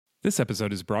This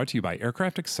episode is brought to you by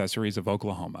Aircraft Accessories of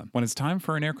Oklahoma. When it's time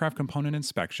for an aircraft component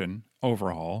inspection,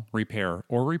 overhaul, repair,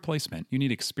 or replacement, you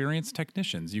need experienced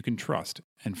technicians you can trust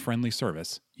and friendly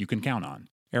service you can count on.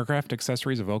 Aircraft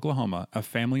Accessories of Oklahoma, a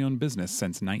family-owned business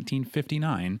since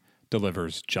 1959,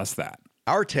 delivers just that.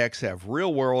 Our techs have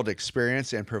real-world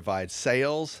experience and provide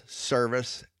sales,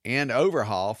 service, and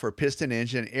overhaul for piston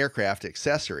engine aircraft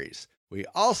accessories. We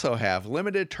also have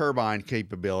limited turbine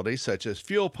capabilities such as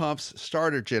fuel pumps,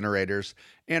 starter generators,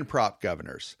 and prop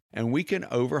governors. And we can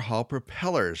overhaul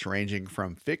propellers ranging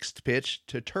from fixed pitch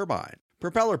to turbine.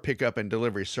 Propeller pickup and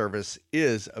delivery service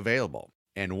is available.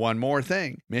 And one more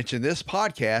thing, mention this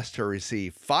podcast to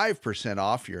receive 5%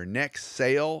 off your next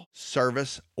sale,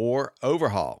 service, or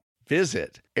overhaul.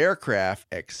 Visit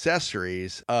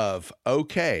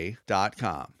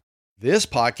aircraftaccessoriesof.ok.com. This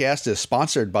podcast is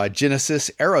sponsored by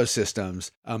Genesis Aerosystems,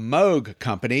 a Moog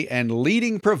company and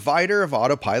leading provider of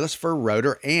autopilots for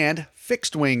rotor and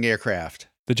fixed-wing aircraft.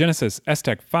 The Genesis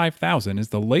S-Tech 5000 is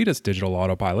the latest digital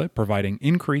autopilot, providing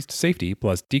increased safety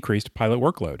plus decreased pilot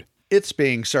workload. It's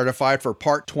being certified for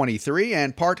Part 23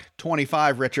 and Part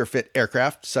 25 retrofit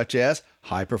aircraft, such as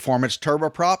high-performance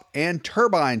turboprop and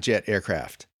turbine jet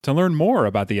aircraft. To learn more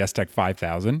about the S-Tech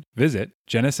 5000, visit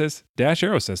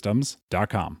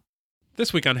genesis-aerosystems.com.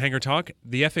 This week on Hangar Talk,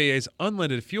 the FAA's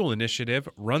unleaded fuel initiative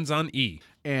runs on E.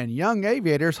 And young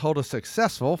aviators hold a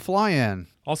successful fly-in.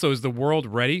 Also, is the world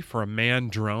ready for a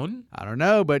manned drone? I don't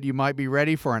know, but you might be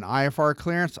ready for an IFR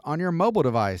clearance on your mobile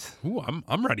device. Ooh,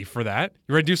 I'm ready for that.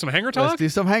 You ready to do some Hangar Talk? Let's do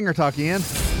some Hangar Talk, Ian.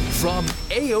 From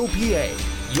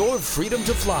AOPA, your freedom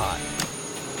to fly.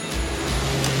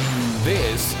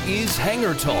 This is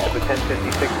Hangar Talk.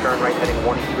 1056, turn right, heading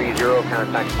 130,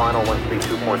 contact final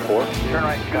 132.4. Turn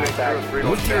right, contact.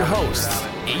 With your hosts,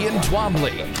 Ian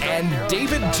Twombly and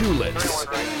David Tulis.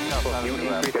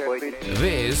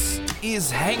 This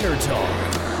is Hangar Talk.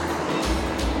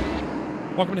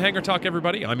 Welcome to Hangar Talk,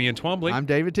 everybody. I'm Ian Twombly. I'm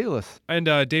David Tulis. And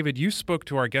David, you spoke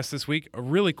to our guest this week. A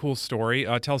really cool story.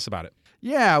 Tell us about it.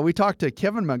 Yeah, we talked to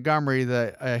Kevin Montgomery,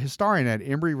 the historian at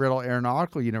Embry-Riddle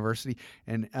Aeronautical University,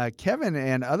 and Kevin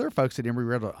and other folks at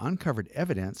Embry-Riddle uncovered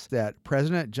evidence that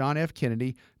President John F.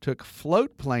 Kennedy took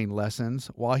float plane lessons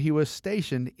while he was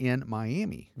stationed in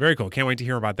Miami. Very cool. Can't wait to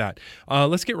hear about that.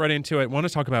 Let's get right into it. I want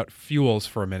to talk about fuels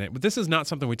for a minute. But this is not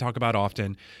something we talk about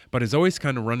often, but is always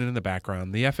kind of running in the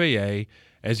background. The FAA,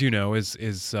 as you know, is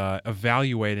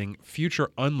evaluating future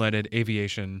unleaded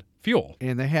aviation fuel.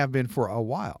 And they have been for a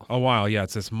while. A while, yeah.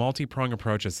 It's this multi-pronged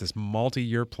approach. It's this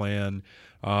multi-year plan.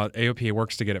 AOPA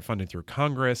works to get it funded through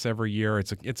Congress every year.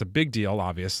 It's a big deal,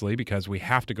 obviously, because we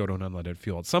have to go to an unleaded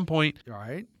fuel at some point. All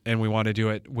right. And we want to do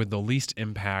it with the least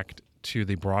impact to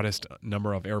the broadest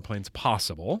number of airplanes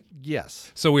possible.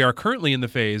 Yes. So we are currently in the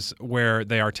phase where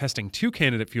they are testing two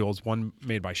candidate fuels, one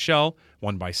made by Shell,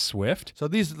 one by Swift. So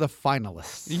these are the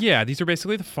finalists. Yeah, these are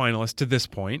basically the finalists to this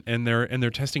point, and they're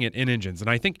testing it in engines. And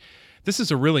I think this is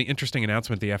a really interesting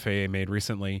announcement the FAA made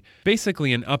recently.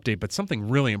 Basically an update, but something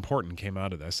really important came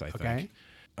out of this, I think. Okay.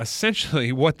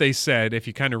 Essentially, what they said, if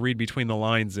you kind of read between the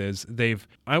lines, is they've,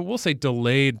 I will say,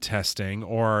 delayed testing,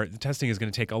 or the testing is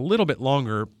going to take a little bit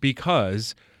longer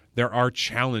because there are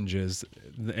challenges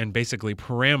and basically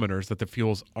parameters that the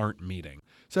fuels aren't meeting.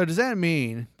 So does that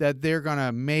mean that they're going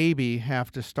to maybe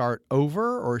have to start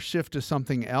over or shift to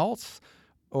something else,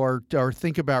 or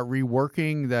think about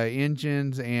reworking the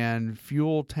engines and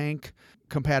fuel tank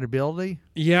compatibility?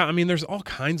 Yeah, I mean, there's all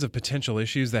kinds of potential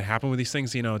issues that happen with these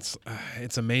things. You know, it's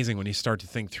amazing when you start to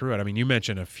think through it. I mean, you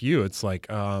mentioned a few. It's like,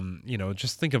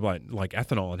 just think about like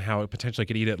ethanol and how it potentially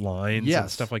could eat at lines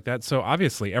and stuff like that. So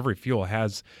obviously, every fuel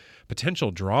has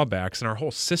potential drawbacks, and our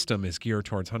whole system is geared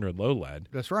towards 100 low lead.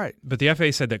 That's right. But the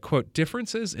FAA said that, quote,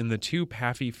 differences in the two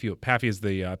PAFI fuel, PAFI is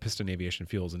the Piston Aviation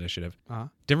Fuels Initiative,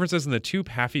 differences in the two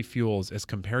PAFI fuels as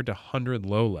compared to 100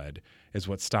 low lead is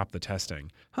what stopped the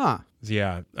testing. Huh.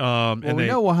 Yeah. Well, we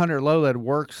know 100 low lead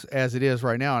works as it is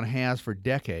right now and has for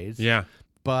decades. Yeah.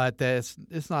 But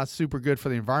it's not super good for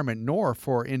the environment, nor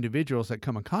for individuals that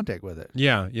come in contact with it.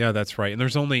 Yeah, that's right. And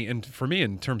there's only, and for me,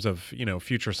 in terms of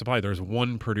future supply, there's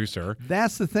one producer.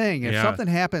 That's the thing. If something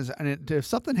happens, if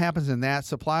something happens in that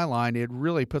supply line, it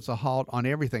really puts a halt on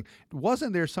everything.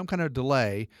 Wasn't there some kind of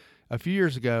delay a few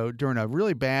years ago during a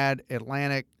really bad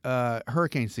Atlantic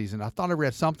hurricane season. I thought I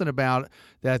read something about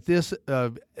that this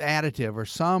additive or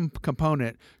some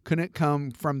component couldn't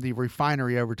come from the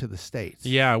refinery over to the States.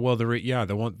 Yeah, well,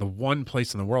 the one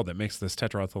place in the world that makes this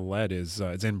tetraethyl lead is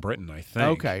in Britain, I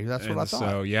think. Okay, that's what I thought.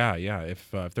 So yeah,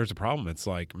 if there's a problem, it's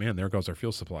like, man, there goes our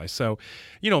fuel supply. So,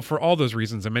 for all those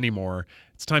reasons and many more,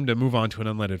 it's time to move on to an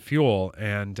unleaded fuel,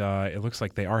 and it looks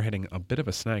like they are hitting a bit of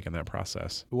a snag in that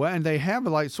process. Well, and they have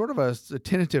like sort of a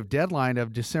tentative deadline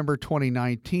of December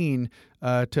 2019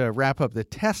 to wrap up the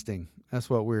testing. That's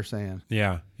what we're saying.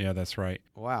 Yeah, that's right.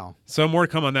 Wow. So more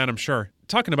to come on that, I'm sure.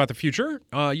 Talking about the future,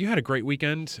 you had a great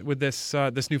weekend with this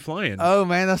new fly-in. Oh,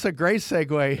 man, that's a great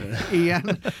segue,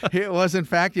 Ian. It was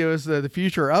the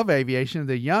future of aviation,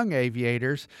 the young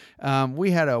aviators.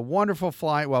 We had a wonderful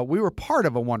flight. Well, we were part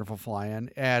of a wonderful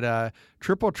fly-in at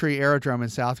Triple Tree Aerodrome in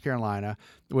South Carolina,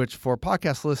 which for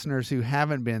podcast listeners who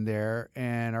haven't been there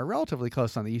and are relatively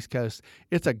close on the East Coast,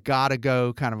 it's a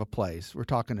gotta-go kind of a place. We're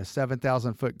talking a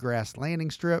 7,000-foot grass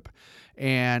landing strip,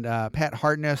 and Pat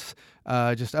Hartness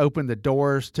just opened the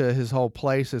doors to his whole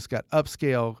place. It's got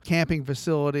upscale camping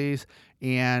facilities,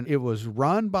 and it was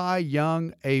run by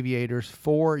young aviators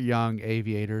for young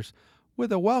aviators,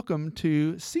 with a welcome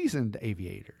to seasoned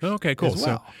aviators. Okay, cool. As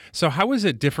well. So how is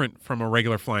it different from a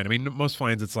regular flying? I mean, most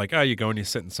flyings, it's like, you go and you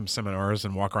sit in some seminars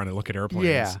and walk around and look at airplanes.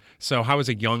 Yeah. So how is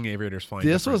a young aviators flying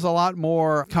This different? was a lot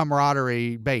more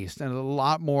camaraderie based and a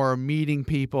lot more meeting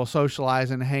people,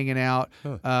 socializing, hanging out,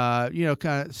 kind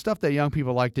of stuff that young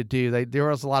people like to do. There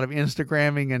was a lot of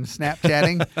Instagramming and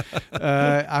Snapchatting.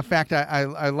 In fact,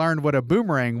 I learned what a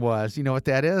boomerang was. You know what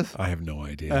that is? I have no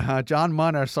idea. John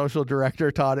Munn, our social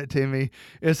director, taught it to me.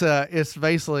 It's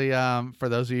basically for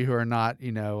those of you who are not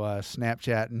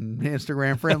Snapchat and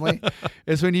Instagram friendly,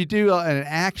 is when you do an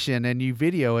action and you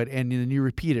video it and then you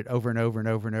repeat it over and over and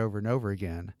over and over and over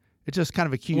again. It's just kind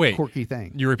of a cute, quirky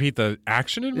thing. You repeat the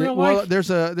action in real life? Well,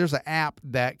 there's an app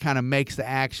that kind of makes the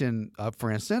action up. For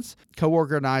instance,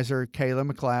 co-organizer Kayla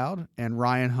McLeod and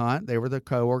Ryan Hunt, they were the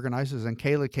co-organizers, and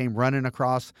Kayla came running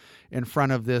across in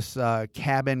front of this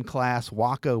cabin class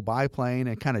Waco biplane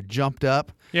and kind of jumped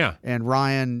up. Yeah. And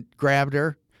Ryan grabbed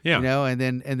her. Yeah. And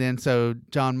then so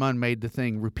John Munn made the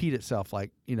thing repeat itself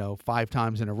 5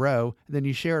 times in a row. And then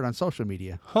you share it on social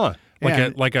media. Huh.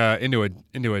 Into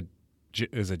a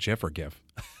is it GIF or GIF?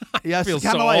 Yeah, I feel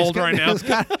so old right now. It's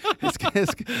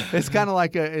kind of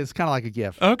like a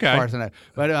GIF. Okay. As far as I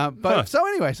know. But so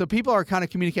anyway, so people are kind of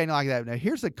communicating like that. Now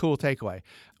here's the cool takeaway.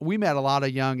 We met a lot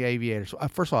of young aviators.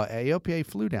 First of all, AOPA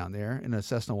flew down there in a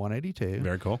Cessna 182.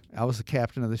 Very cool. I was the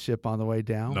captain of the ship on the way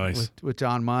down. Nice. With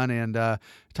John Munn and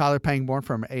Tyler Pangborn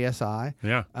from ASI.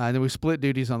 Yeah. And then we split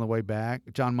duties on the way back.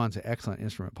 John Munn's an excellent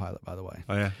instrument pilot, by the way.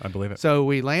 Oh, yeah, I believe it. So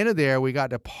we landed there. We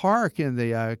got to park in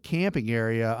the camping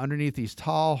area underneath these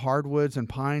tall hardwoods and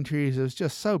pine trees. It was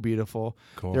just so beautiful.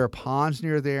 Cool. There are ponds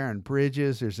near there and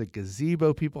bridges. There's a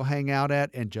gazebo people hang out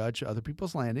at and judge other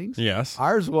people's landings. Yes.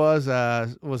 Ours was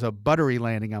a buttery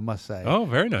landing, I must say. Oh,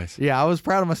 very nice. Yeah, I was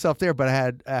proud of myself there, but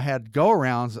I had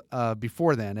go-arounds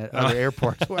before then at other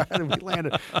airports where we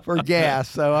landed for gas.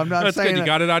 So I'm not That's saying good. You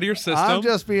got it out of your system. I'm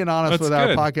just being honest with our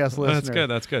podcast listeners.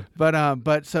 That's good.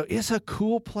 But so it's a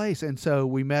cool place. And so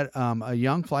we met a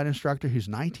young flight instructor who's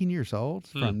 19 years old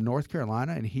from North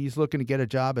Carolina, and he's looking to get a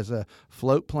job as a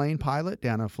float plane pilot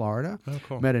down in Florida. Oh,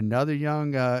 cool. Met another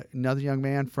young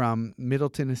man from Middle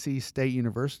Tennessee State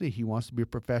University. He wants to be a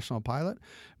professional pilot.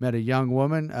 Met a young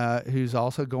woman who's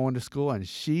also going to school, and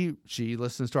she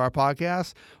listens to our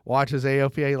podcast, watches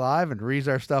AOPA Live, and reads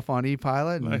our stuff on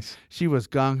ePilot. Nice. She was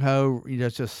gung-ho,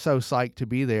 just so psyched to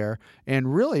be there.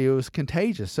 And really, it was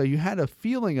contagious. So you had a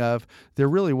feeling of there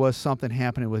really was something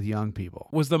happening with young people.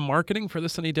 Was the marketing for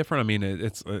this any different? I mean,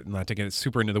 it's not to get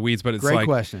super into the weeds, but it's Great like,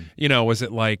 question. Was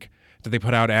it like, did they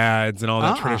put out ads and all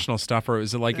that traditional stuff, or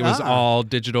is it like it was all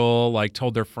digital, like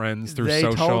told their friends through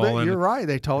social? Told it, you're right.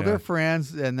 They told their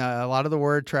friends, and a lot of the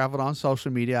word traveled on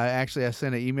social media. I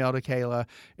sent an email to Kayla,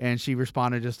 and she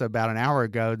responded just about an hour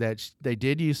ago that they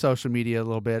did use social media a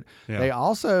little bit. Yeah. They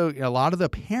also, a lot of the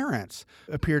parents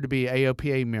appear to be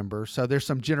AOPA members, so there's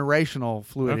some generational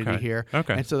fluidity here.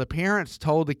 Okay. And so the parents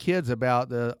told the kids about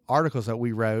the articles that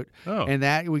we wrote, and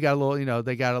that we got a little,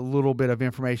 they got a little bit of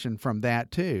information from that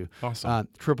too. Awesome.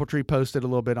 Triple Tree posted a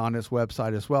little bit on its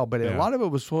website as well, but a lot of it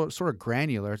was sort of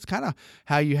granular. It's kind of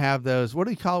how you have those, what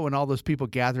do you call it when all those people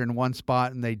gather in one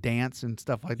spot and they dance and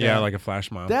stuff like that? Yeah, like a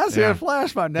flash mob. That's it, a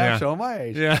flash mob. Now show my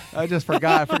age. Yeah. I just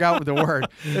forgot what the word.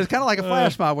 It's kind of like a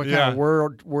flash mob when kind of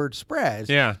word spreads.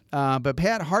 Yeah. But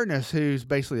Pat Hartness, who's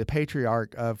basically the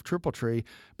patriarch of Triple Tree,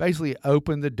 basically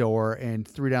opened the door and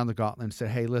threw down the gauntlet and said,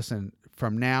 hey, listen,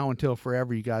 from now until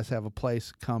forever, you guys have a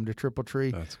place. Come to Triple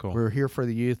Tree. That's cool. We're here for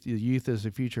the youth. The youth is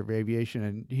the future of aviation,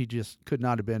 and he just could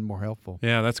not have been more helpful.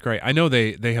 Yeah, that's great. I know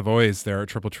they have always there at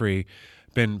Triple Tree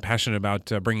been passionate about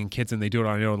bringing kids in. They do it,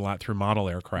 I know, a lot through model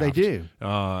aircraft. They do.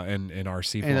 And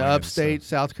RC flying. And the Upstate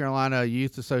South Carolina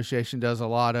Youth Association does a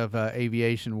lot of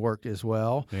aviation work as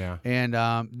well. Yeah. And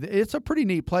it's a pretty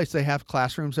neat place. They have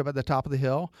classrooms up at the top of the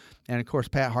hill. And, of course,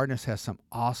 Pat Hartness has some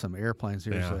awesome airplanes.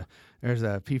 There's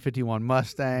a P-51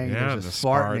 Mustang. Yeah, there's a the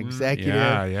Spartan Executive.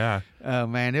 Yeah. Oh,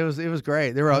 man, it was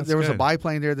great. There was a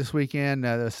biplane there this weekend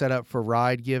that was set up for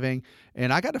ride giving.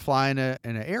 And I got to fly in an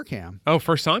air cam. Oh,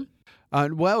 first time?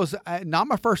 Well, it was not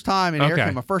my first time in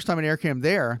AirCam. My first time in AirCam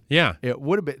there. Yeah. It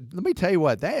would have been. Let me tell you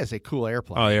what, that is a cool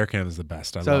airplane. Oh, the AirCam is the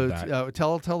best. I love that.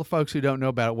 Tell the folks who don't know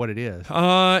about it what it is.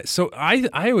 So I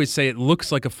always say it looks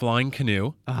like a flying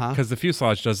canoe because the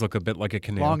fuselage does look a bit like a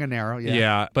canoe. Long and narrow, yeah.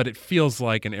 Yeah, but it feels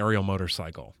like an aerial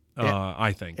motorcycle.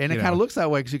 I think. And it kind of looks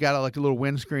that way because you got like a little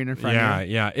windscreen in front of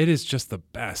you. Yeah. It is just the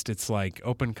best. It's like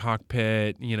open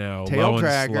cockpit, tail low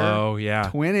dragger, and slow. Yeah.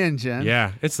 Twin engine.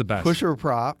 Yeah, it's the best. Pusher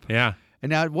prop. Yeah. And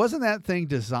now, wasn't that thing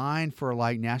designed for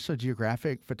like National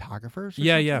Geographic photographers?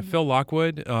 Yeah. Phil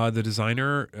Lockwood, the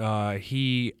designer,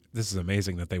 this is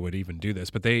amazing that they would even do this,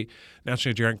 but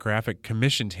National Geographic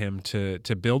commissioned him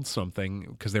to build something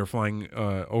because they were flying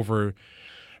over,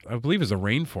 I believe, it was a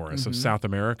rainforest of South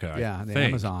America. Yeah, the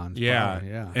Amazon. Yeah. Probably,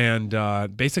 yeah.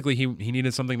 And basically, he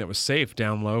needed something that was safe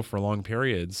down low for long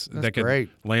periods that could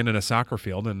land in a soccer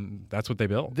field, and that's what they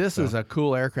built. This is a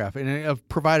cool aircraft, and it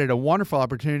provided a wonderful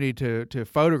opportunity to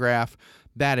photograph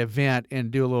that event and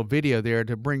do a little video there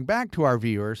to bring back to our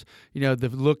viewers, the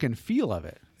look and feel of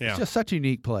it. Yeah. It's just such a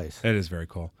unique place. It is very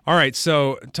cool. All right,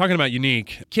 so talking about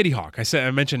unique, Kitty Hawk.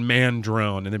 I mentioned manned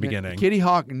drone in the beginning. Kitty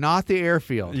Hawk, not the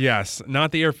airfield. Yes,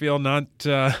 not the airfield. Not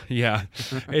they've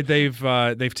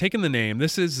taken the name.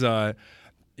 This is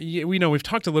we've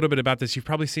talked a little bit about this. You've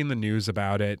probably seen the news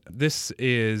about it. This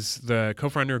is the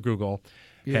co-founder of Google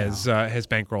has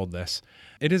bankrolled this.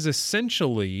 It is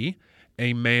essentially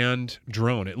a manned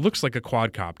drone. It looks like a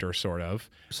quadcopter, sort of.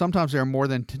 Sometimes there are more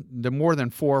than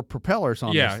 4 propellers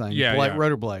on this thing, like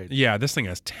rotor blades. Yeah, this thing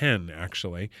has 10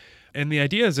 actually. And the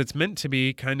idea is it's meant to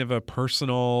be kind of a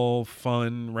personal,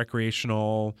 fun,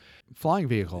 recreational flying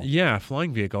vehicle. Yeah,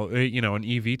 flying vehicle, an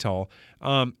eVTOL.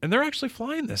 And they're actually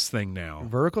flying this thing now.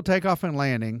 Vertical takeoff and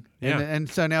landing. Yeah. And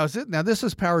so now this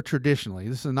is powered traditionally.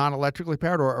 This is not electrically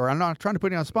powered, or I'm not trying to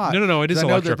put you on the spot. No, it is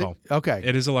electrical. Okay.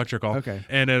 It is electrical. Okay.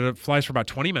 And it flies for about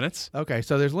 20 minutes. Okay,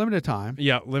 so there's limited time.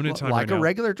 Yeah, limited time. Like right a now.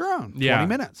 regular drone, 20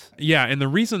 minutes. Yeah, and the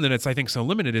reason that it's, I think, so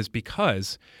limited is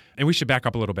because, and we should back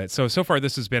up a little bit. So far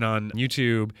this has been on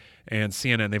YouTube and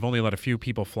CNN. They've only let a few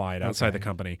people fly it outside the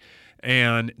company.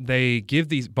 And they give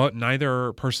but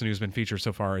neither person who's been featured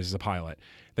so far is a pilot.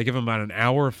 They give them about an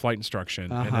hour of flight instruction,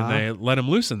 and then they let them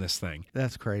loose in this thing.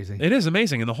 That's crazy. It is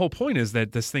amazing, and the whole point is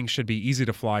that this thing should be easy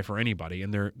to fly for anybody,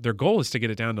 and their goal is to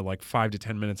get it down to like 5 to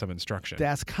 10 minutes of instruction.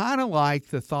 That's kind of like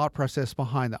the thought process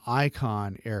behind the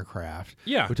Icon aircraft.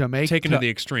 Yeah, which I make taken to the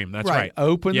extreme. That's right.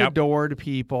 Open the door to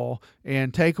people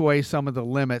and take away some of the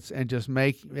limits and just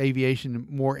make aviation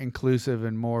more inclusive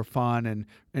and more fun and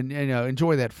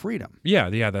enjoy that freedom.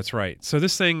 Yeah, that's right. So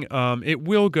this thing, it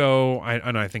will go,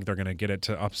 and I think they're going to get it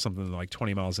to up something like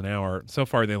 20 miles an hour. So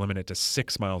far, they limit it to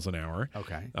 6 miles an hour.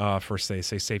 Okay. For say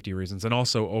safety reasons, and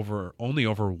also only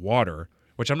over water,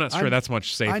 which I'm not sure that's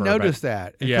much safer. I noticed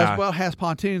that. Yeah. Because, it has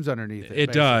pontoons underneath it.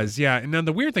 It does, yeah. And now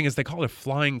the weird thing is they call it a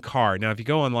flying car. Now, if you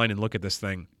go online and look at this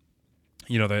thing,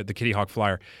 the Kitty Hawk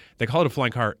Flyer, they call it a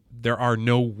flying car. There are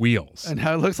no wheels. And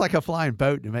it looks like a flying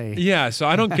boat to me. Yeah, so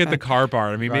I don't get the car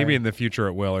part. I mean, Right. maybe in the future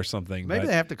it will or something. Maybe but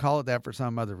they have to call it that for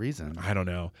some other reason. I don't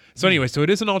know. So anyway, so it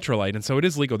is an ultralight, and so it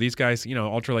is legal. These guys,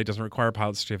 ultralight doesn't require a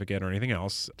pilot certificate or anything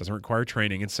else. It doesn't require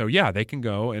training. And so, yeah, they can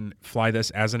go and fly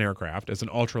this as an aircraft, as an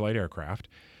ultralight aircraft,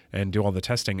 and do all the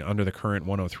testing under the current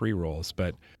 103 rules.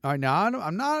 But all right, now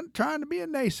I'm not trying to be a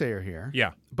naysayer here.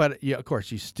 yeah, But of course,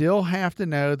 you still have to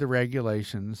know the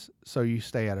regulations so you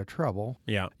stay out of trouble.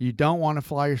 yeah, You don't want to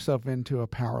fly yourself into a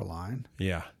power line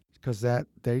yeah. because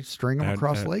they string them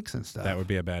across lakes and stuff. That would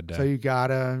be a bad day. So you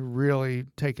gotta really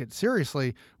take it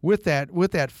seriously with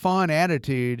that fun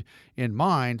attitude in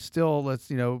mind. Still,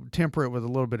 let's temper it with a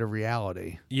little bit of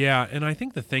reality. Yeah, and I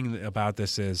think the thing about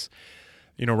this is,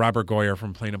 Robert Goyer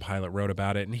from Plane and Pilot wrote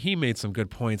about it, and he made some good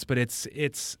points. But it's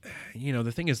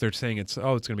the thing is they're saying it's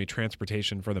going to be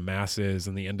transportation for the masses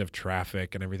and the end of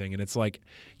traffic and everything. And it's like,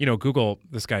 Google,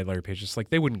 this guy Larry Page, it's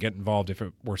like they wouldn't get involved if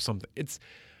it were something.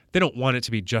 They don't want it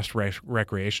to be just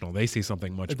recreational. They see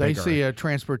something much bigger. They see a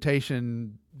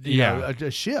transportation,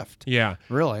 a shift. Yeah,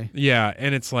 Really. yeah,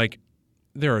 and it's like,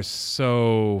 there is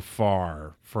so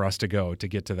far for us to go to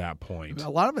get to that point. A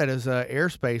lot of that is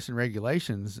airspace and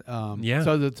regulations. Yeah.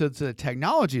 So the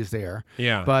technology is there.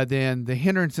 Yeah. But then the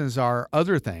hindrances are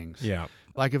other things. Yeah.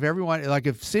 Like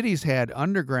if cities had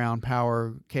underground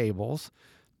power cables,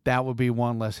 that would be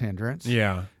one less hindrance.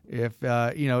 Yeah. If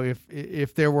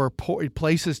if there were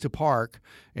places to park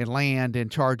and land and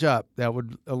charge up, that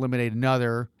would eliminate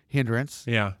another hindrance.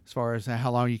 Yeah. As far as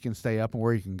how long you can stay up and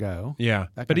where you can go. Yeah.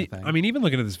 That But kind of thing. I mean, even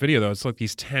looking at this video, though, it's like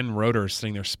these 10 rotors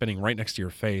sitting there spinning right next to your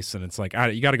face. And it's like,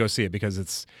 you got to go see it because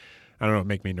it's, I don't know,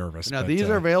 make me nervous. Now, but, these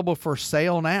are available for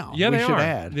sale now. Yeah, we they should are.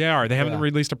 add. They are. They haven't Yeah.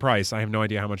 released a price. I have no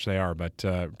idea how much they are, but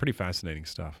pretty fascinating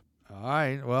stuff. All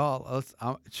right. Well,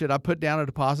 should I put down a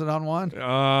deposit on one?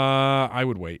 I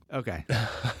would wait. Okay.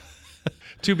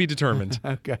 To be determined.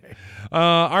 Okay.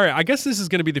 All right. I guess this is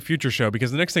going to be the future show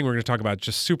because the next thing we're going to talk about is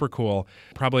just super cool.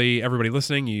 Probably everybody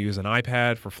listening, you use an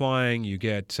iPad for flying. You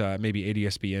get maybe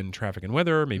ADS-B in traffic and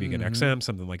weather. Maybe you get XM,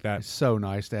 something like that. It's so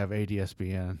nice to have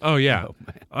ADS-B. Oh, yeah. Oh,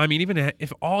 man. I mean, even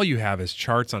if all you have is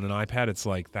charts on an iPad, it's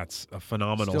like that's a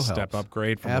phenomenal Still step helps.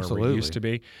 upgrade from where Absolutely. we used to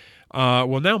be.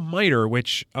 Well, now MITRE,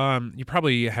 which you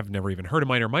probably have never even heard of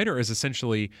MITRE. MITRE is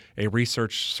essentially a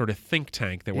research sort of think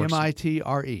tank that works.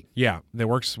 MITRE. Yeah, that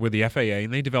works with the FAA,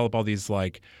 and they develop all these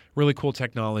like really cool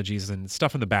technologies and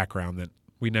stuff in the background that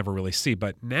we never really see.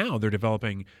 But now they're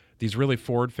developing these really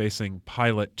forward-facing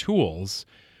pilot tools.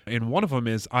 And one of them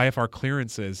is IFR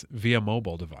clearances via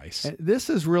mobile device. And this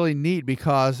is really neat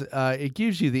because it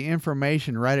gives you the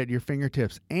information right at your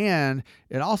fingertips. And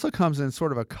it also comes in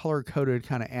sort of a color-coded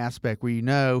kind of aspect where you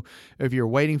know if you're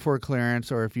waiting for a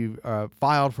clearance or if you've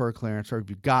filed for a clearance or if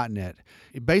you've gotten it.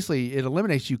 Basically, it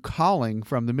eliminates you calling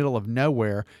from the middle of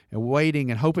nowhere and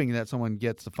waiting and hoping that someone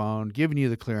gets the phone, giving you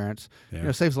the clearance. Yeah.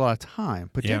 It saves a lot of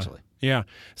time, potentially. Yeah.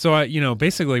 So,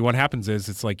 basically what happens is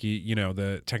it's like,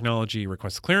 the technology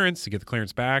requests clearance, you get the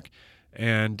clearance back,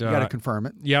 and You got to confirm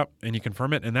it. Yep, and you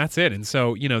confirm it, and that's it. And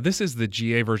so, this is the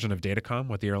GA version of Datacom,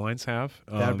 what the airlines have.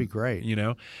 That'd be great.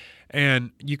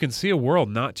 And you can see a world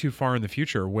not too far in the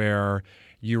future where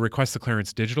you request the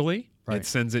clearance digitally, Right. it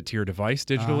sends it to your device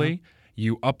digitally,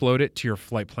 you upload it to your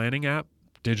flight planning app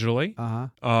digitally,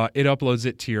 it uploads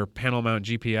it to your panel mount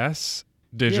GPS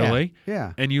digitally.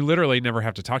 Yeah. And you literally never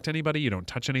have to talk to anybody. You don't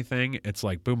touch anything. It's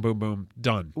like boom, boom, boom,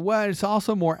 done. Well, it's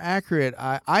also more accurate.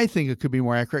 I think it could be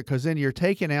more accurate because then you're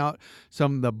taking out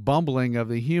some of the bumbling of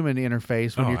the human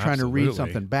interface when Oh, you're trying to read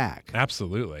absolutely. something back.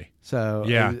 Absolutely. So,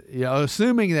 Yeah.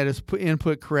 Assuming that it's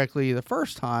input correctly the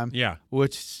first time, Yeah.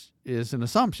 which is an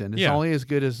assumption. It's Yeah. only as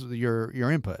good as your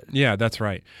input. Yeah, that's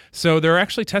right. So they're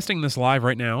actually testing this live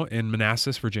right now in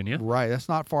Manassas, Virginia. Right. That's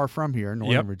not far from here,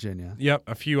 Northern Yep. Virginia. Yep.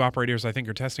 A few operators, I think,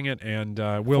 are testing it and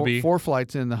will be. Four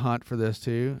flights in the hunt for this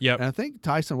too. Yep. And I think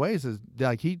Tyson Ways is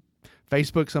he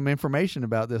Facebooked some information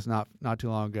about this not too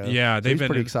long ago. Yeah, So they've he's been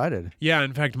pretty in- excited. Yeah,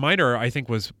 in fact, MITRE, I think,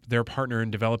 was their partner in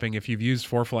developing. If you've used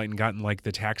ForeFlight and gotten like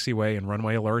the taxiway and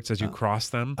runway alerts as you cross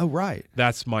them, Oh, right.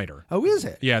 that's MITRE. Oh, is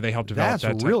it? Yeah, they helped develop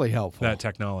That's that really helpful. that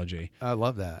technology. I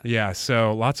love that. Yeah,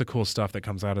 so lots of cool stuff that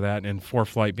comes out of that, and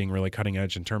ForeFlight being really cutting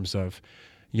edge in terms of,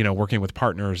 working with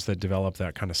partners that develop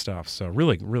that kind of stuff. So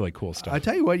really, really cool stuff. I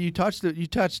tell you what, you touched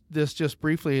this just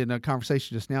briefly in a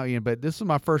conversation just now, Ian, but this is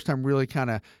my first time really kind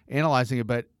of analyzing it.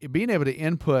 But being able to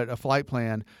input a flight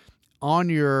plan on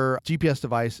your GPS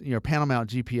device, your panel mount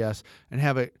GPS, and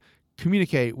have it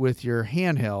communicate with your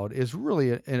handheld is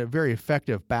really a very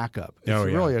effective backup. It's Oh,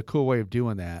 yeah. really a cool way of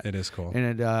doing that. It is cool.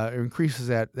 And it increases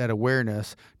that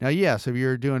awareness. Now, yes, if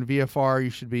you're doing VFR,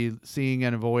 you should be seeing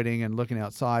and avoiding and looking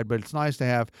outside, but it's nice to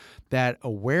have that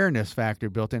awareness factor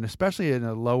built in, especially in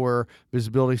a lower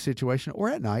visibility situation or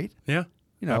at night, Yeah.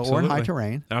 or in high Absolutely.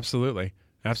 terrain. Absolutely.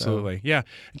 Absolutely. Yeah.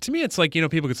 To me, it's like,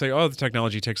 people could say, oh, the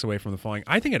technology takes away from the flying.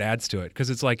 I think it adds to it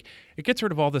because it's like it gets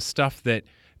rid of all this stuff that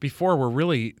before were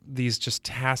really these just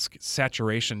task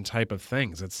saturation type of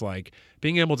things. It's like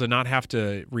being able to not have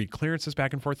to read clearances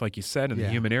back and forth, like you said, and Yeah.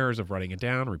 the human errors of writing it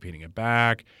down, repeating it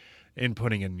back,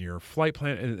 inputting in your flight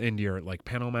plan, into your like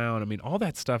panel mount. I mean, all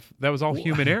that stuff, that was all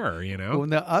human error, Well,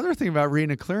 and the other thing about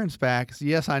reading a clearance back is,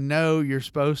 yes, I know you're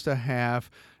supposed to have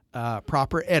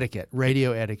proper etiquette,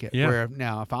 radio etiquette. Yeah. Where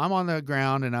now, if I'm on the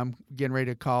ground and I'm getting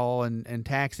ready to call and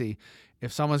taxi,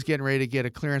 if someone's getting ready to get a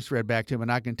clearance read back to them,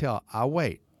 and I can tell, I'll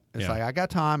wait. It's Yeah. like, I got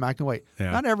time, I can wait.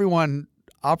 Yeah. Not everyone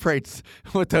operates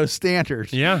with those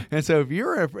standards. Yeah. And so if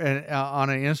you're on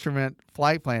an instrument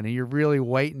flight plan and you're really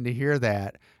waiting to hear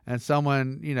that, and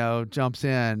someone jumps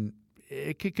in,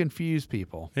 it could confuse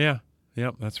people. Yeah.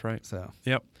 Yep. That's right. So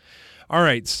Yep. All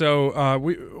right. So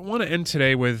we want to end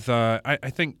today with, I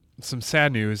think, some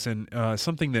sad news and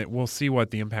something that we'll see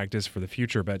what the impact is for the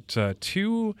future. But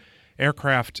two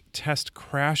aircraft test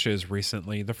crashes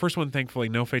recently. The first one, thankfully,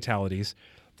 no fatalities.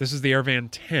 This is the Airvan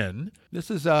 10. This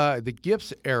is the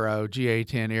Gips Aero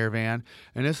GA10 Airvan,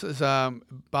 and this is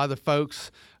by the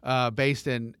folks based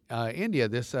in India.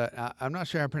 This I'm not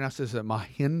sure how to pronounce this.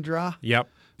 Mahindra. Yep.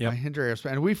 Mahindra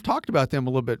Aerospace, and we've talked about them a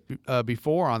little bit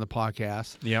before on the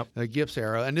podcast. Yep. The Gips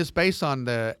Aero, and it's based on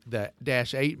the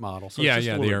Dash 8 model. So Yeah, it's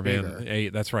just a the little Airvan bigger.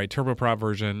 8. That's right, turboprop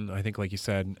version. I think, like you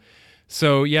said.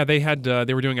 So yeah, they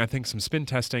were doing, I think, some spin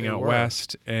testing out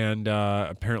west, and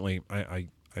apparently,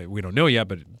 we don't know yet,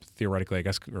 but theoretically, I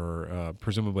guess, or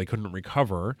presumably, couldn't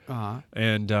recover.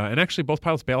 And actually, both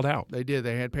pilots bailed out. They did.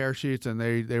 They had parachutes, and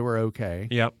they were okay.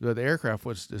 Yep. But the aircraft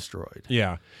was destroyed.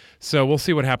 Yeah. So we'll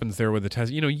see what happens there with the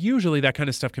test. Usually that kind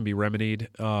of stuff can be remedied.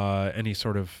 Any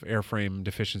sort of airframe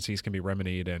deficiencies can be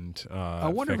remedied and I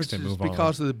wonder if it's fixed and just move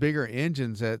because on. of the bigger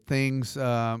engines that things,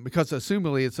 because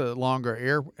assumably it's a longer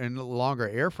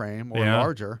airframe or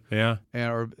larger, Yeah.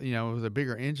 or with a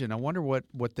bigger engine. I wonder what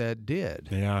that did.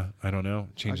 Yeah. I don't know.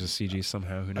 Change the CG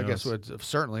somehow. Who knows? I guess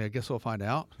I guess we'll find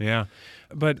out. Yeah.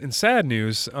 But in sad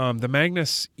news, the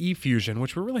Magnus E-Fusion,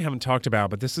 which we really haven't talked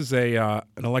about, but this is an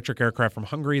electric aircraft from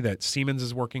Hungary that Siemens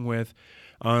is working with.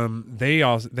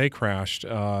 They crashed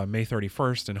May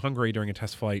 31st in Hungary during a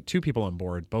test flight. 2 people on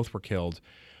board. Both were killed.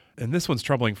 And this one's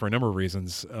troubling for a number of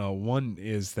reasons. One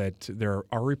is that there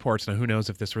are reports, now who knows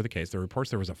if this were the case, there are reports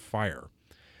there was a fire.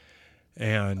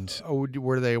 And I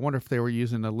wonder if they were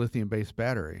using a lithium-based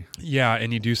battery. yeah,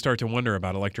 and you do start to wonder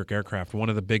about electric aircraft. One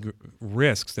of the big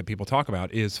risks that people talk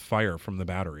about is fire from the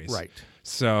batteries. Right.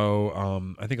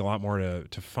 So I think a lot more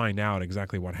to find out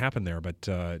exactly what happened there, but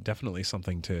definitely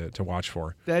something to watch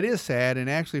for. That is sad. And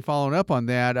actually, following up on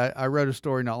that, I wrote a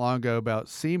story not long ago about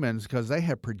Siemens because they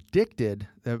had predicted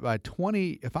that by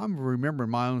if I'm remembering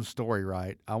my own story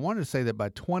right, I wanted to say that by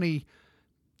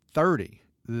 2030,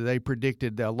 they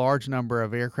predicted that a large number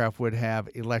of aircraft would have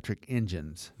electric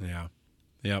engines. Yeah.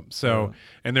 Yep. So,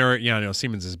 and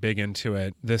Siemens is big into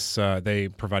it. This, they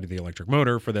provided the electric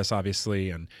motor for this, obviously,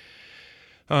 and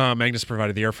Magnus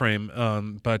provided the airframe.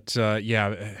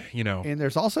 And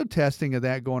there's also testing of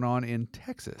that going on in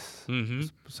Texas. Mm-hmm.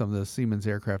 Some of the Siemens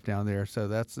aircraft down there. So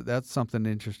that's something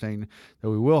interesting that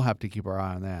we will have to keep our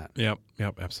eye on that. Yep,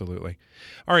 absolutely.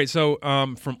 All right, so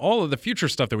from all of the future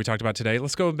stuff that we talked about today,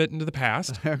 let's go a bit into the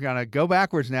past. We're going to go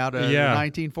backwards now to the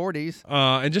 1940s.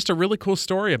 And just a really cool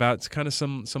story about kind of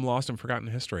some lost and forgotten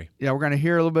history. Yeah, we're going to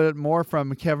hear a little bit more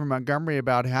from Kevin Montgomery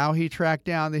about how he tracked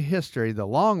down the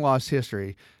long-lost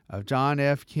history of John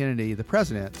F. Kennedy, the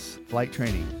president's flight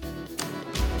training.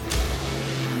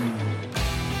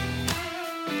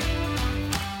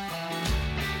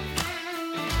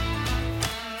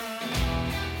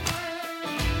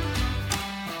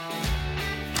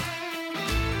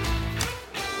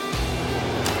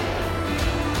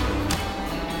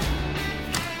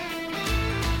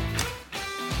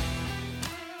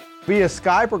 Via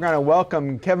Skype, we're going to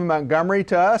welcome Kevin Montgomery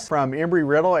to us from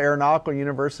Embry-Riddle Aeronautical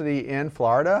University in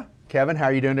Florida. Kevin, how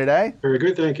are you doing today? Very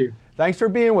good, thank you. Thanks for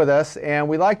being with us, and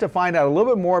we'd like to find out a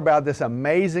little bit more about this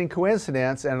amazing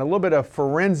coincidence and a little bit of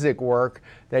forensic work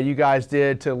that you guys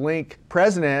did to link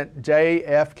President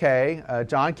JFK,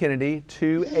 John Kennedy,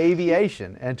 to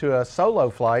aviation and to a solo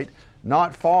flight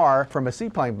not far from a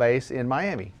seaplane base in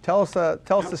Miami. Tell us the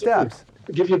steps.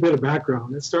 I'll give you a bit of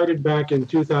background. It started back in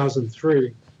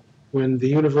 2003 when the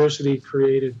university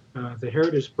created the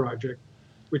Heritage Project,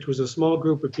 which was a small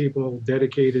group of people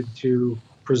dedicated to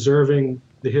preserving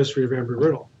the history of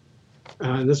Embry-Riddle.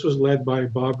 And this was led by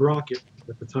Bob Rocket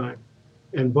at the time.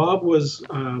 And Bob was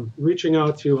reaching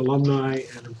out to alumni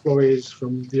and employees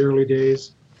from the early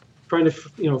days, trying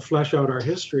to flesh out our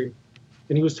history.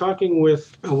 And he was talking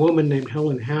with a woman named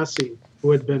Helen Hasse,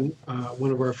 who had been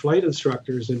one of our flight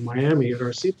instructors in Miami at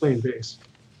our seaplane base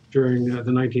during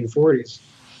the 1940s.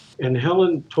 And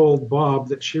Helen told Bob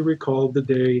that she recalled the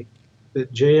day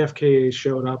that JFK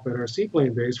showed up at our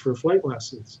seaplane base for flight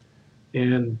lessons.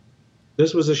 And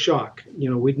this was a shock.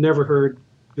 We'd never heard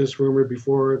this rumor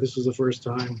before. This was the first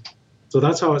time. So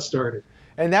that's how it started.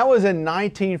 And that was in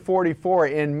 1944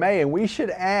 in May. And we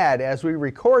should add, as we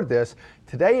record this,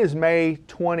 today is May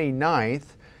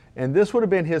 29th, and this would have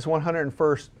been his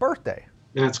 101st birthday.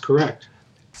 That's correct.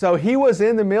 So he was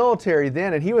in the military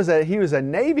then, and he was a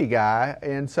Navy guy,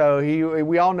 and so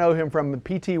we all know him from the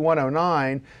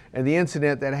PT-109 and the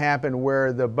incident that happened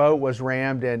where the boat was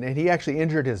rammed and he actually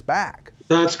injured his back.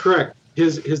 That's correct.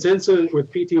 His incident with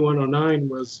PT-109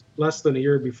 was less than a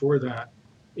year before that,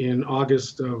 in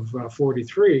August of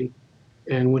 43,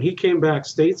 and when he came back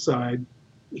stateside,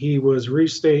 he was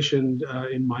restationed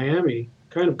in Miami,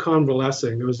 kind of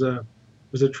convalescing. It was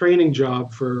a training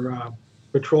job for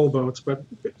patrol boats, but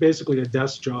basically a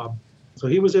desk job. So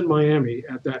he was in Miami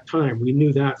at that time. We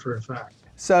knew that for a fact.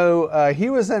 So he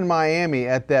was in Miami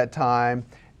at that time,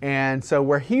 and so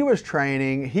where he was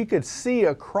training, he could see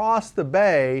across the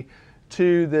bay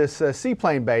to this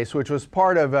seaplane base, which was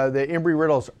part of the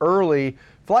Embry-Riddle's early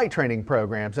flight training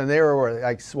programs. And there were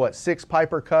like, what, 6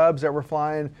 Piper Cubs that were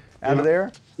flying out of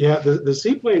there? Yeah, the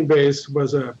seaplane base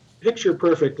was a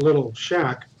picture-perfect little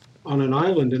shack on an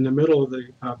island in the middle of the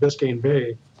Biscayne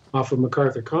Bay off of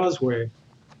MacArthur Causeway.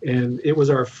 And it was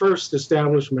our first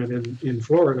establishment in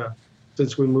Florida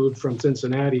since we moved from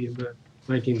Cincinnati in the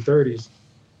 1930s.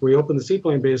 We opened the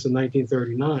seaplane base in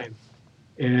 1939.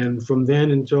 And from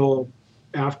then until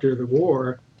after the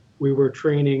war, we were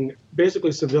training,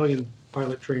 basically civilian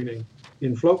pilot training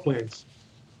in float planes.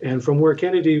 And from where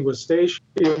Kennedy was stationed,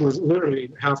 it was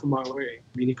literally half a mile away.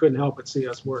 I mean, he couldn't help but see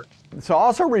us work. So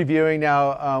also reviewing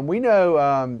now, we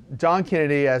know John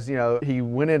Kennedy, as you know, he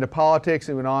went into politics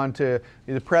and went on to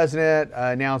be the president,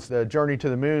 announced the journey to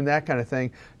the moon, that kind of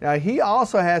thing. Now, he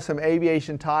also has some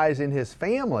aviation ties in his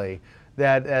family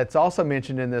that's also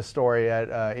mentioned in this story at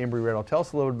Embry-Riddle. Tell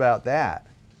us a little bit about that.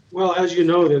 Well, as you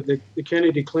know, the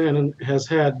Kennedy clan has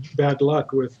had bad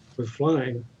luck with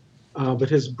flying. But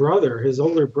his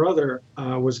older brother,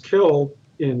 was killed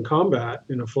in combat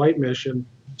in a flight mission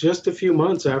just a few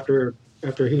months after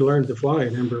he learned to fly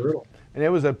in Embry-Riddle. And it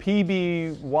was a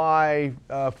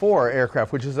PBY-4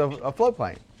 aircraft, which is a float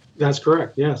plane. That's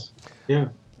correct, yes. Yeah.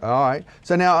 All right.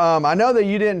 So now I know that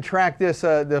you didn't track this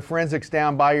the forensics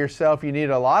down by yourself. You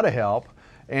needed a lot of help.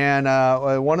 And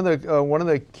one of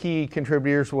the key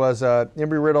contributors was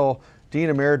Embry-Riddle Dean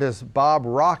Emeritus Bob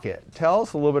Rocket. Tell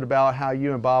us a little bit about how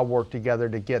you and Bob worked together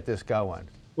to get this going.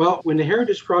 Well, when the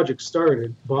Heritage Project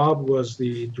started, Bob was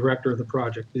the director of the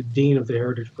project, the dean of the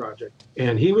Heritage Project.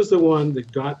 And he was the one that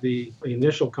got the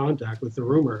initial contact with the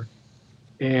rumor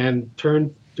and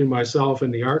turned to myself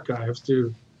in the archives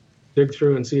to dig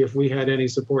through and see if we had any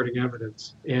supporting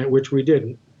evidence, and which we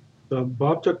didn't. So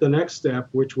Bob took the next step,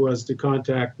 which was to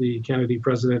contact the Kennedy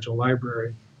Presidential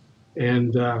Library.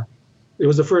 And it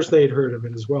was the first they had heard of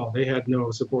it as well. They had no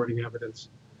supporting evidence.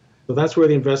 So that's where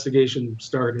the investigation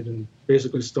started and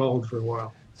basically stalled for a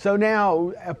while. So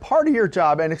now, a part of your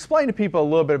job, and explain to people a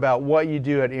little bit about what you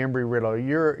do at Embry-Riddle.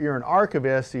 You're an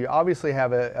archivist, so you obviously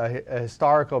have a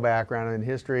historical background in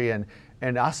history, and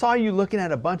I saw you looking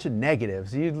at a bunch of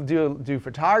negatives. You do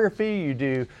photography, you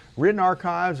do written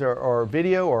archives, or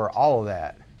video, or all of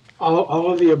that?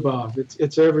 All of the above.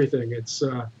 It's everything. It's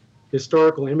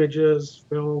historical images,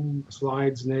 film,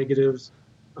 slides, negatives,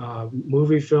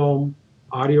 movie film,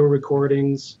 audio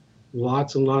recordings,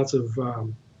 lots and lots of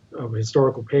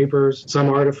historical papers, some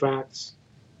artifacts,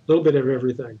 a little bit of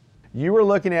everything. You were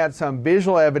looking at some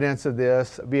visual evidence of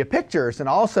this via pictures, and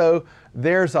also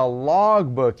there's a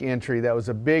logbook entry that was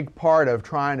a big part of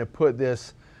trying to put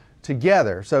this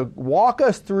together. So walk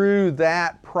us through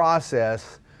that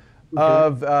process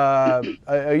of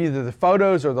either the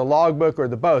photos or the logbook or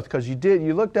the both, because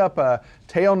you looked up a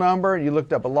tail number and you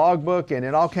looked up a logbook, and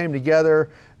it all came together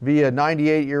via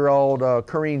 98-year-old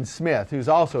Corrine Smith, who's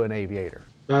also an aviator.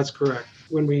 That's correct.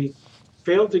 When we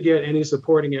failed to get any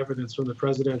supporting evidence from the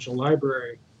Presidential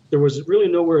Library, there was really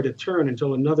nowhere to turn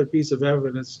until another piece of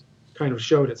evidence kind of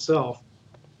showed itself.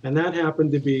 And that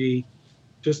happened to be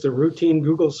just a routine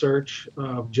Google search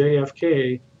of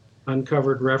JFK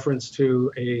uncovered reference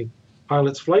to a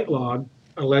pilot's flight log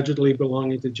allegedly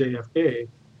belonging to JFK.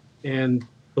 And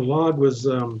the log was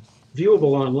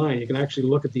viewable online. You can actually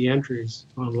look at the entries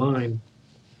online.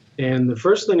 And the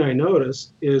first thing I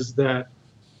noticed is that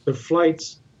the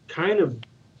flights kind of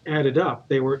added up.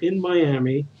 They were in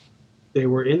Miami, they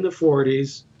were in the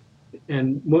 40s,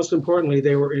 and most importantly,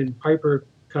 they were in Piper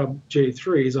Cub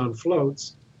J3s on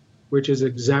floats, which is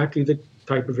exactly the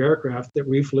type of aircraft that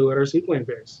we flew at our seaplane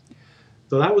base.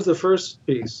 So that was the first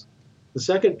piece. The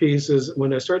second piece is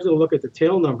when I started to look at the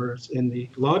tail numbers in the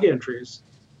log entries,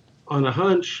 on a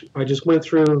hunch, I just went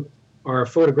through our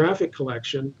photographic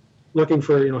collection looking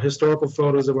for historical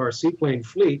photos of our seaplane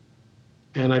fleet,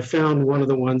 and I found one of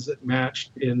the ones that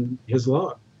matched in his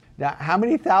log. Now, how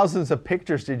many thousands of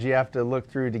pictures did you have to look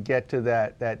through to get to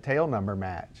that tail number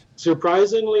match?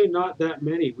 Surprisingly, not that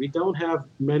many. We don't have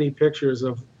many pictures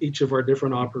of each of our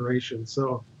different operations,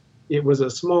 so it was a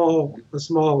small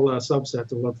subset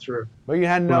to look through. Well, you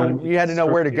had to know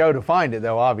where to go to find it,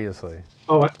 though, obviously.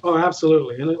 Oh,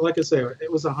 absolutely. And like I say,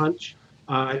 it was a hunch.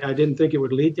 I didn't think it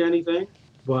would lead to anything,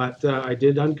 but I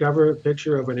did uncover a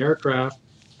picture of an aircraft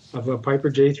of a Piper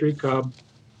J3 Cub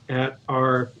at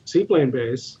our seaplane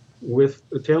base with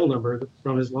the tail number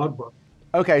from his logbook.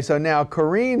 Okay, so now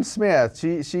Corrine Smith,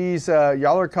 she's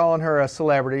y'all are calling her a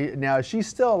celebrity. Now, is she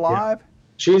still alive? Yeah.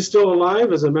 She's still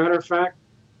alive. As a matter of fact,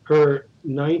 her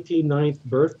 99th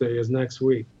birthday is next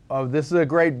week. Oh, this is a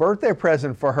great birthday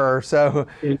present for her. So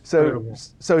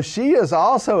she is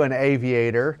also an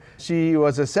aviator. She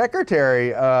was a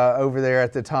secretary over there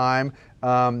at the time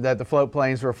that the float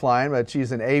planes were flying, but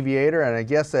she's an aviator, and I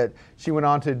guess that she went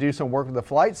on to do some work with the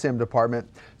flight sim department.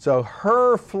 So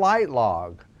her flight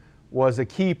log was a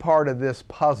key part of this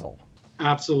puzzle.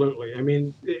 Absolutely. I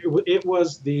mean, it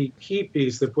was the key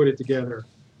piece that put it together,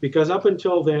 because up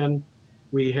until then,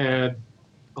 we had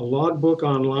a logbook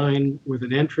online with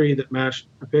an entry that matched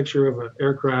a picture of an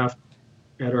aircraft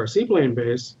at our seaplane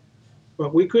base,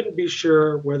 but we couldn't be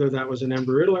sure whether that was an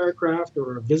Embry-Riddle aircraft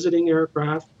or a visiting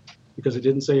aircraft, because it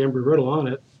didn't say Embry-Riddle on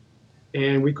it,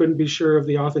 and we couldn't be sure of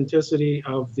the authenticity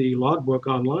of the logbook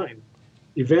online.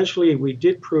 Eventually, we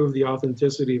did prove the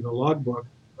authenticity of the logbook.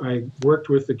 I worked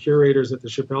with the curators at the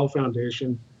Chappelle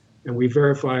Foundation, and we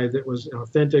verified that it was an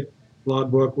authentic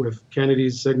logbook with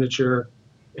Kennedy's signature,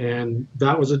 and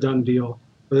that was a done deal.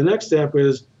 But the next step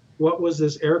is, what was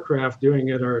this aircraft doing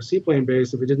at our seaplane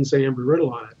base if it didn't say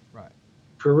Embry-Riddle on it? Right.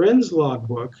 Corinne's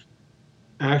logbook,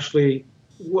 actually,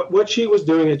 what she was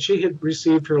doing is she had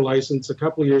received her license a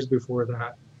couple of years before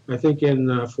that, I think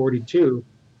in 42,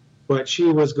 but she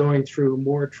was going through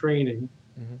more training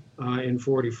in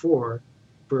 44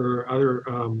 for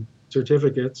other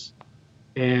certificates,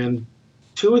 and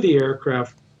two of the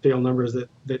aircraft tail numbers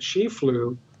that she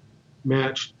flew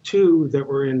matched two that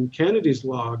were in Kennedy's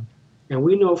log, and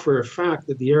we know for a fact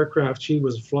that the aircraft she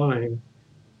was flying,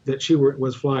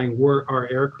 were our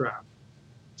aircraft.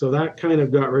 So that kind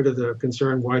of got rid of the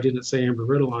concern, why didn't it say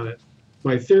Embry-Riddle on it?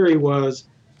 My theory was,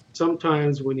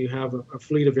 sometimes when you have a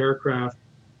fleet of aircraft,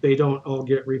 they don't all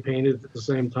get repainted at the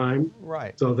same time.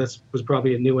 Right. So this was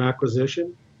probably a new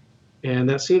acquisition. And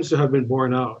that seems to have been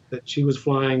borne out, that she was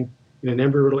flying in an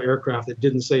Embry-Riddle aircraft that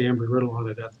didn't say Embry-Riddle on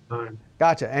it at the time.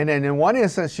 Gotcha. And then in one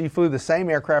instance, she flew the same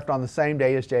aircraft on the same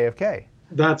day as JFK.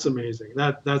 That's amazing.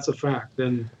 That's a fact.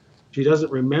 And she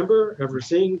doesn't remember ever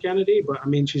seeing Kennedy, but I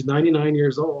mean, she's 99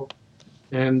 years old.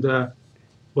 And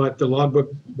but the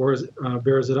logbook bears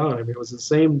it out. I mean, it was the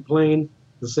same plane,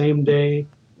 the same day.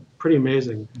 Pretty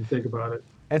amazing if you think about it.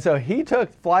 And so he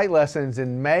took flight lessons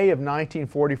in May of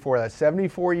 1944. That's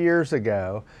 74 years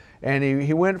ago. And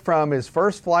he went from his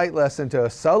first flight lesson to a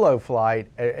solo flight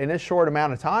in a short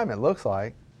amount of time, it looks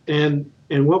like. And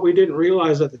what we didn't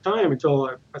realize at the time,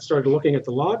 until I started looking at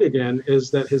the log again,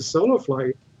 is that his solo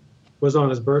flight was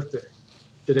on his birthday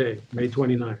today, May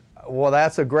 29th. Well,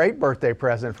 that's a great birthday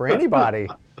present for anybody.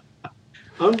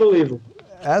 Unbelievable.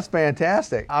 That's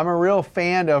fantastic. I'm a real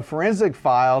fan of Forensic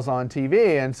Files on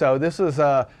TV, and so this was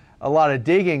a lot of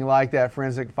digging like that,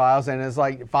 Forensic Files, and it's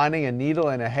like finding a needle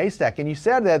in a haystack. And you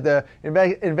said that the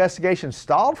investigation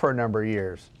stalled for a number of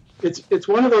years. It's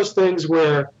one of those things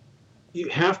where you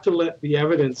have to let the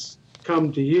evidence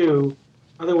come to you,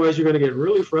 otherwise you're going to get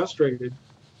really frustrated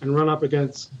and run up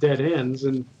against dead ends,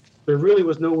 and there really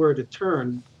was nowhere to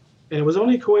turn. And it was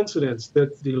only coincidence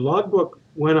that the logbook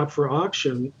went up for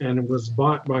auction and was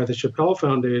bought by the Chappelle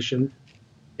Foundation,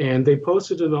 and they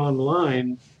posted it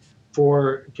online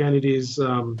for Kennedy's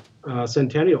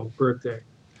centennial birthday.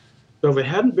 So if it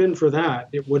hadn't been for that,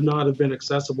 it would not have been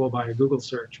accessible by a Google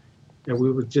search. And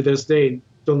we would, to this day,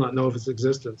 still not know of its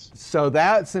existence. So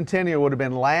that centennial would have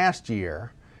been last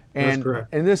year. And, that's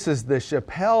correct. And this is the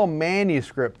Chappelle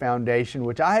Manuscript Foundation,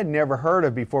 which I had never heard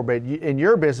of before, but in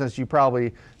your business, you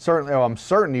probably certainly, I'm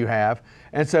certain you have.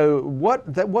 And so what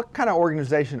kind of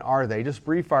organization are they? Just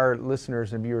brief our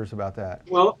listeners and viewers about that.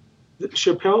 Well, the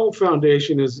Chappelle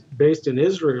Foundation is based in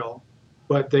Israel,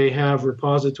 but they have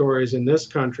repositories in this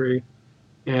country,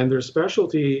 and their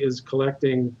specialty is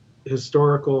collecting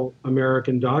historical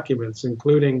American documents,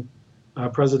 including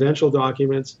presidential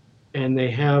documents, and they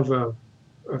have a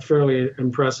fairly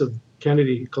impressive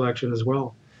Kennedy collection as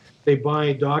well. They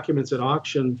buy documents at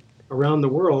auction around the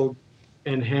world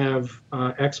and have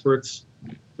experts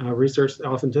research the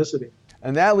authenticity.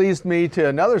 And that leads me to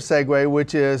another segue,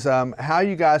 which is how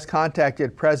you guys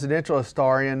contacted presidential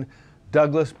historian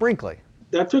Douglas Brinkley.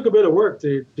 That took a bit of work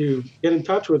to get in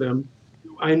touch with him.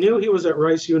 I knew he was at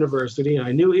Rice University.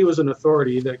 I knew he was an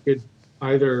authority that could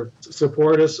either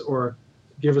support us or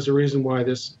give us a reason why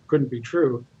this couldn't be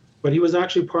true. But he was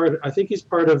actually I think he's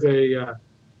part of a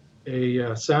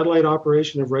satellite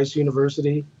operation of Rice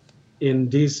University in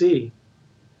DC.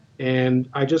 And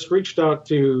I just reached out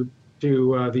to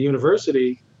the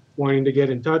university wanting to get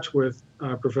in touch with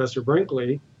Professor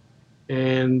Brinkley.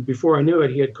 And before I knew it,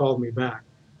 he had called me back.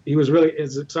 He was really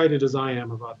as excited as I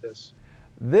am about this.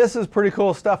 This is pretty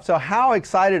cool stuff. So how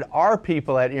excited are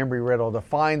people at Embry-Riddle to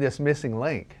find this missing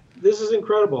link? This is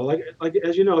incredible. Like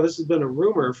as you know, this has been a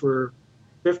rumor for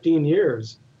 15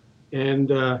 years. And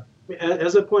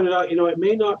as I pointed out, it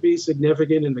may not be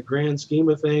significant in the grand scheme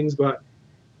of things, but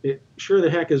it sure the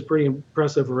heck is pretty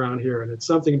impressive around here. And it's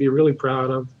something to be really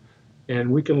proud of.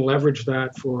 And we can leverage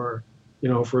that for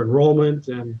enrollment.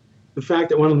 And the fact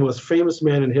that one of the most famous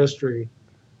men in history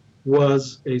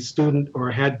was a student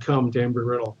or had come to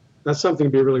Embry-Riddle. That's something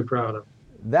to be really proud of.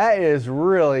 That is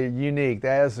really unique.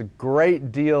 That is a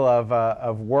great deal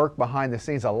of work behind the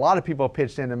scenes. A lot of people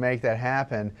pitched in to make that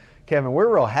happen. Kevin,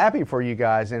 we're real happy for you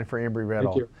guys and for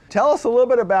Embry-Riddle. Thank you. Tell us a little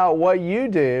bit about what you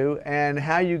do and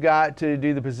how you got to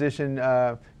do the position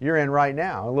you're in right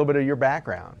now, a little bit of your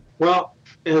background. Well,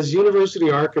 as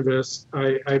university archivist,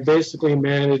 I basically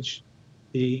manage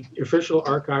the official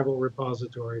archival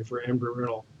repository for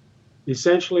Embry-Riddle.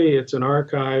 Essentially, it's an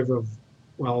archive of,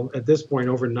 well, at this point,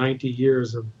 over 90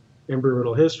 years of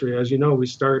Embry-Riddle history. As you know, we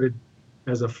started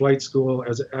as a flight school,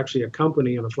 as actually a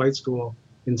company and a flight school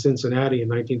in Cincinnati in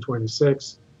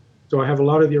 1926. So I have a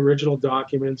lot of the original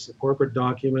documents, the corporate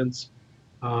documents,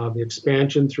 the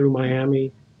expansion through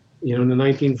Miami. In the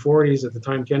 1940s, at the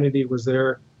time Kennedy was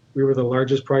there, we were the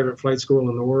largest private flight school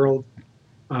in the world.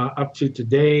 Up to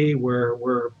today, where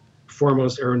we're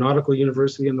foremost aeronautical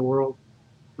university in the world.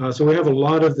 So we have a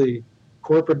lot of the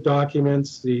corporate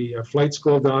documents, the flight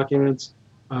school documents,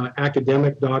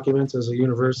 academic documents as a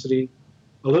university,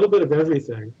 a little bit of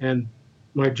everything. And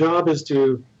my job is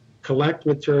to collect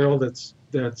material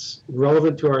that's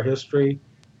relevant to our history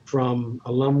from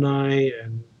alumni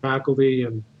and faculty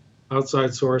and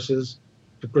outside sources,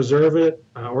 to preserve it,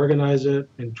 organize it,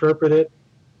 interpret it,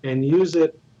 and use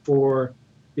it for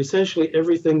essentially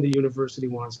everything the university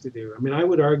wants to do. I mean, I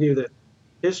would argue that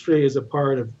history is a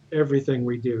part of everything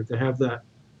we do, to have that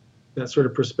sort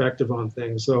of perspective on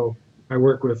things. So I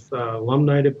work with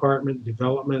alumni department,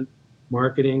 development,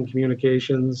 marketing,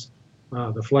 communications,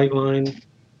 the flight line,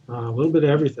 a little bit of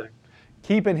everything.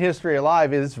 Keeping history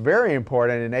alive is very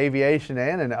important in aviation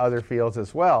and in other fields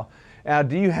as well. Now,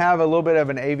 do you have a little bit of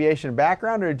an aviation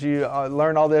background, or did you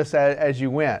learn all this as you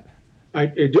went? I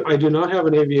do not have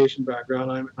an aviation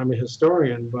background. I'm a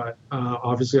historian, but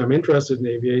obviously I'm interested in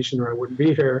aviation or I wouldn't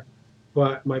be here.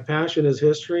 But my passion is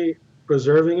history,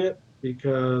 preserving it,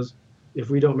 because if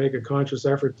we don't make a conscious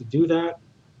effort to do that,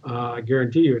 I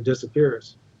guarantee you it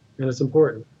disappears, and it's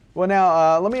important. Well,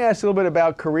 now, let me ask you a little bit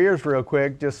about careers real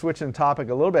quick, just switching the topic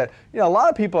a little bit. A lot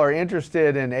of people are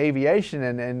interested in aviation,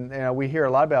 and we hear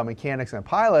a lot about mechanics and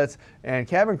pilots and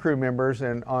cabin crew members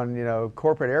and on,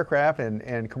 corporate aircraft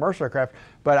and commercial aircraft,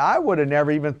 but I would have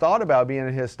never even thought about being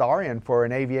a historian for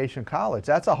an aviation college.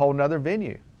 That's a whole nother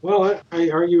venue. Well, I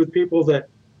argue with people that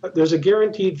there's a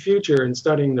guaranteed future in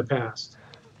studying the past.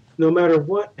 No matter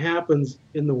what happens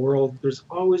in the world, there's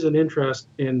always an interest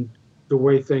in the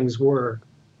way things were.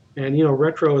 And,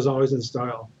 retro is always in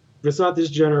style. If it's not this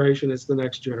generation, it's the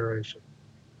next generation.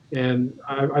 And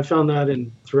I found that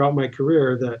throughout my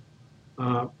career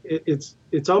that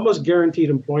it's almost guaranteed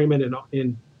employment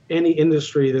in any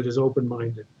industry that is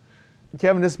open-minded.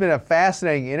 Kevin, this has been a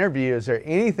fascinating interview. Is there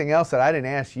anything else that I didn't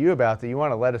ask you about that you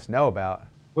want to let us know about?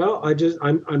 Well,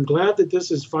 I'm glad that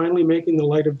this is finally making the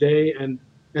light of day. And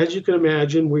as you can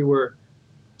imagine, we were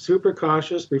super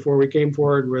cautious before we came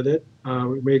forward with it.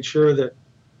 We made sure that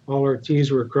all our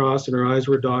T's were crossed and our I's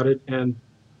were dotted. And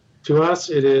to us,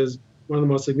 it is one of the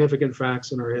most significant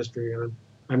facts in our history. And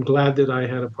I'm glad that I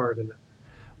had a part in it.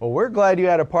 Well, we're glad you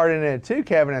had a part in it too,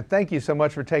 Kevin. And thank you so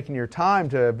much for taking your time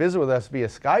to visit with us via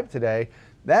Skype today.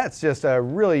 That's just a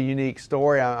really unique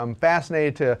story. I'm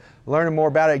fascinated to learn more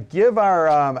about it. Give our,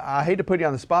 I hate to put you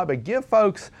on the spot, but give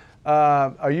folks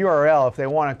a URL if they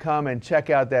want to come and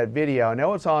check out that video. I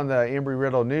know it's on the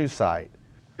Embry-Riddle news site.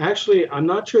 Actually, I'm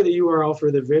not sure the URL for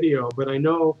the video, but I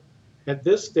know at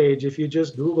this stage, if you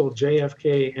just Google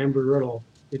JFK Embry-Riddle,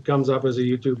 it comes up as a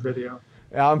YouTube video.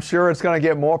 I'm sure it's going to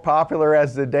get more popular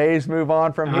as the days move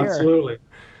on from here. Absolutely.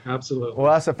 Absolutely.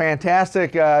 Well, that's a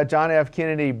fantastic John F.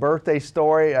 Kennedy birthday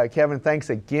story. Kevin, thanks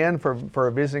again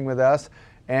for visiting with us,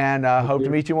 and hope to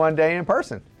meet you one day in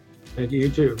person. Thank you, you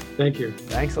too. Thank you.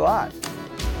 Thanks a lot.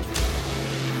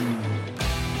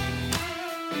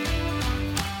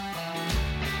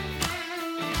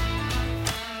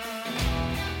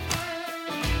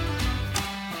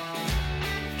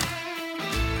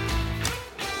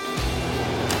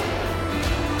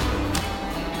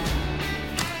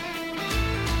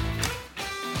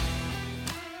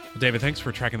 David, thanks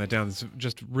for tracking that down. It's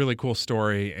just a really cool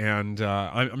story. And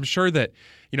I'm sure that,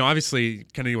 obviously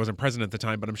Kennedy wasn't president at the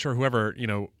time, but I'm sure whoever,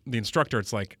 the instructor,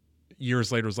 it's like,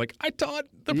 years later was like, I taught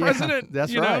the president,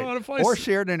 that's you right. know, how to fly. Or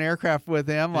shared an aircraft with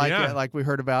him, Yeah. like we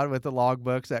heard about with the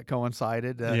logbooks that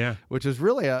coincided. Yeah. Which is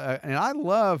really and I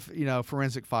love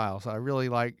forensic files. I really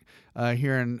like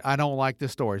hearing. I don't like the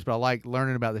stories, but I like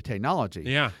learning about the technology.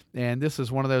 Yeah. And this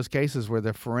is one of those cases where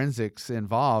the forensics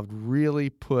involved really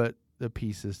put the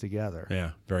pieces together.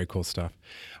 Yeah, very cool stuff.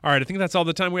 All right, I think that's all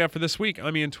the time we have for this week.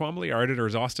 I'm Ian Twombly. Our editor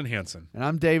is Austin Hanson. And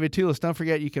I'm David Toulis. Don't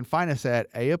forget, you can find us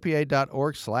at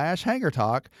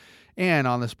aopa.org/HangarTalk and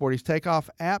on the Sporty's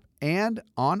Takeoff app and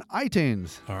on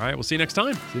iTunes. All right, we'll see you next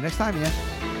time. See you next time, Ian.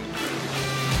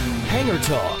 Hangar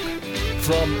Talk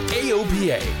from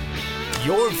AOPA.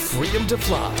 Your freedom to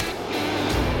fly.